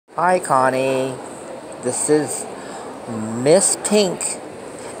Hi, Connie. This is Miss Pink.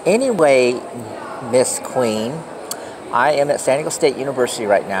 Anyway, Miss Queen, I am at San Diego State University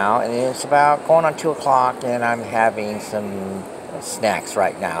right now, and it's about going on 2 o'clock, and I'm having some snacks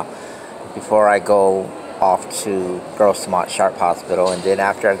right now before I go off to Grossmont Sharp Hospital. And then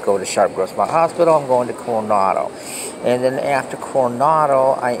after I go to Sharp Grossmont Hospital, I'm going to Coronado. And then after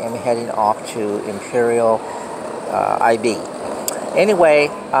Coronado, I am heading off to Imperial IB. Anyway,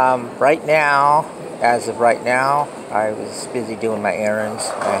 right now, as of right now, I was busy doing my errands.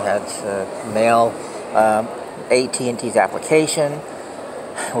 I had to mail AT&T's application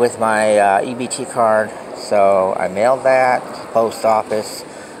with my EBT card, so I mailed that to the post office.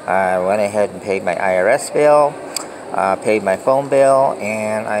 I went ahead and paid my IRS bill, paid my phone bill,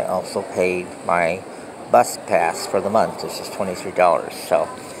 and I also paid my bus pass for the month, which is $23. So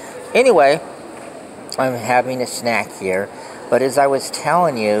anyway, I'm having a snack here. But as I was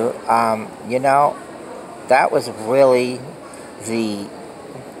telling you, that was really the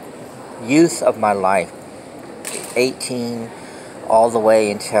youth of my life. 18 all the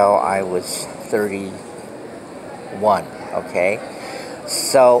way until I was 31, okay?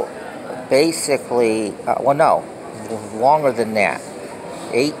 So basically, longer than that.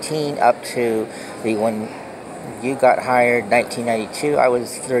 18 up to when you got hired, 1992, I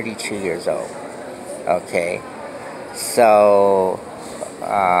was 32 years old, okay? So,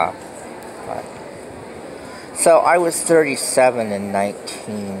 I was 37 in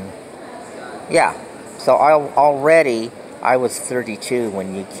 19. Yeah. So I was 32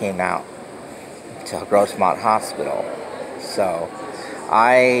 when you came out to Grossmont Hospital. So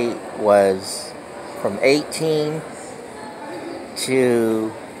I was from 18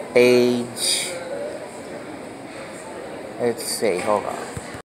 to age. Let's see. Hold on.